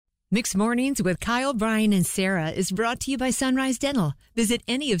Mixed Mornings with Kyle, Brian, and Sarah is brought to you by Sunrise Dental. Visit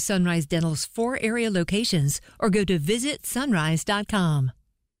any of Sunrise Dental's 4 area locations or go to visitsunrise.com.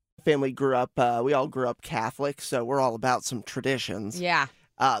 Family grew up, we all grew up Catholic, so we're all about some traditions. Yeah.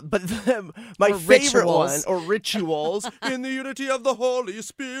 But my favorite rituals. one, or rituals, in the unity of the Holy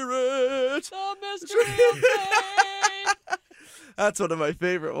Spirit. The mystery of faith. That's one of my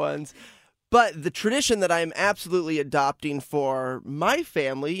favorite ones. But the tradition that I am absolutely adopting for my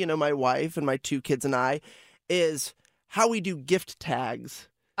family, you know, my wife and my 2 kids and I, is how we do gift tags.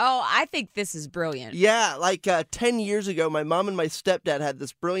 Oh, I think this is brilliant. Yeah, like 10 years ago, my mom and my stepdad had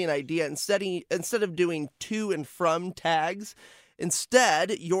this brilliant idea. Instead of doing to and from tags,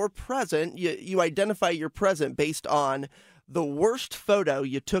 instead, your present, you identify your present based on the worst photo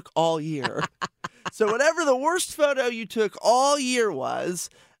you took all year. So whatever the worst photo you took all year was,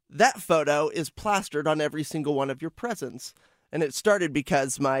 that photo is plastered on every single one of your presents. And it started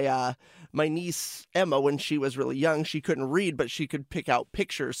because my niece, Emma, when she was really young, she couldn't read, but she could pick out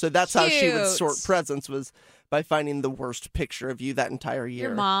pictures. So that's how she would sort presents, was by finding the worst picture of you that entire year.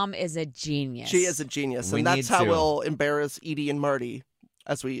 Your mom is a genius. She is a genius. And that's how we'll embarrass Edie and Marty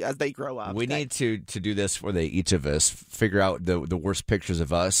as they grow up. We need to do this for each of us, figure out the worst pictures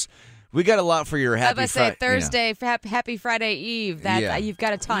of us. We got a lot for your happy Friday. Thursday, Happy Friday Eve. You've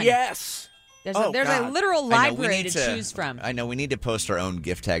got a ton. Yes. There's a literal library to choose from. I know we need to post our own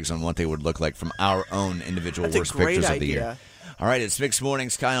gift tags on what they would look like from our own individual worst pictures of the year. All right, it's Mixed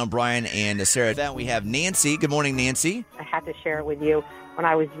Mornings, Kyle and Brian and Sarah. Then we have Nancy. Good morning, Nancy. I had to share it with you. When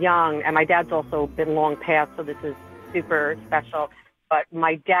I was young, and my dad's also been long past, so this is super special, but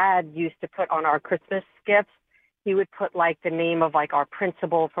my dad used to put on our Christmas gifts, he would put like the name of like our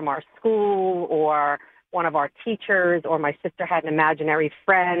principal from our school or one of our teachers, or my sister had an imaginary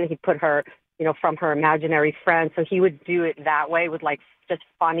friend. He'd put her, from her imaginary friend. So he would do it that way with like just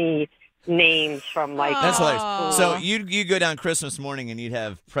funny names from like. That's hilarious. So you go down Christmas morning and you'd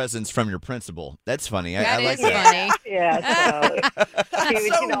have presents from your principal. That's funny. I like that. Funny. Yeah. So he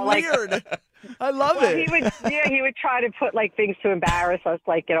would, so weird. I love it. He would try to put like things to embarrass us,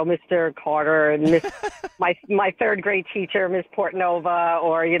 like Mr. Carter and my third grade teacher, Miss Portnova,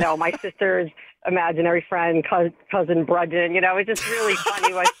 or my sister's imaginary friend, cousin Brudgeon. It's just really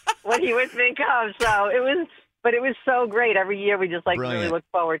funny what he would think of. So it was so great. Every year we just really look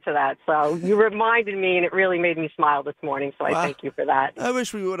forward to that. So you reminded me, and it really made me smile this morning. So I thank you for that. I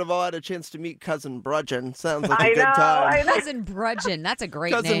wish we would have all had a chance to meet Cousin Brudgeon. Sounds like a good time. Cousin Brudgeon, that's a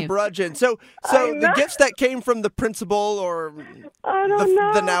great name. Cousin Brudgeon. So the gifts that came from the principal or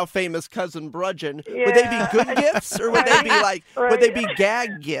the now famous Cousin Brudgeon, would they be good gifts, or would they be would they be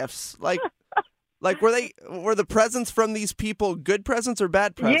gag gifts? Like, were the presents from these people good presents or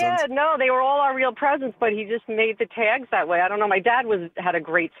bad presents? Yeah, no, they were all our real presents, but he just made the tags that way. I don't know. My dad had a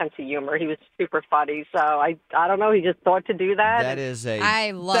great sense of humor. He was super funny, so I don't know. He just thought to do that. I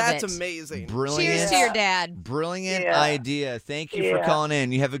love it. That's amazing. Brilliant. Cheers to your dad. Brilliant idea. Thank you for calling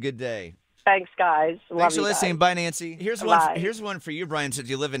in. You have a good day. Thanks, guys. Thanks for listening. Bye, Nancy. Here's one for you, Brian, since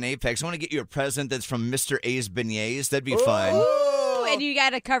you live in Apex. I want to get you a present that's from Mr. A's Beignets. That'd be fun. And you got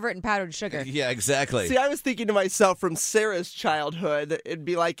to cover it in powdered sugar. Yeah, exactly. See, I was thinking to myself from Sarah's childhood, it'd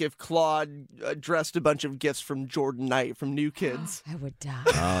be like if Claude dressed a bunch of gifts from Jordan Knight from New Kids. I would die.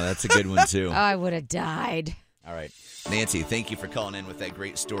 Oh, that's a good one, too. I would have died. All right. Nancy, thank you for calling in with that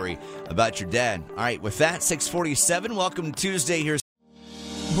great story about your dad. All right, with that, 6:47, welcome to Tuesday. Here's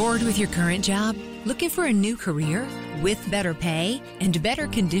Bored with your current job? Looking for a new career? With better pay and better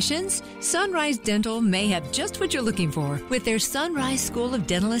conditions? Sunrise Dental may have just what you're looking for with their Sunrise School of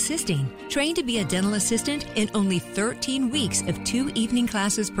Dental Assisting. Trained to be a dental assistant in only 13 weeks of 2 evening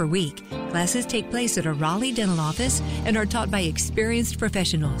classes per week. Classes take place at a Raleigh dental office and are taught by experienced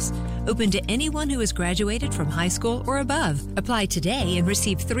professionals. Open to anyone who has graduated from high school or above. Apply today and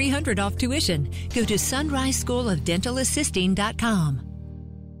receive $300 off tuition. Go to sunriseschoolofdentalassisting.com.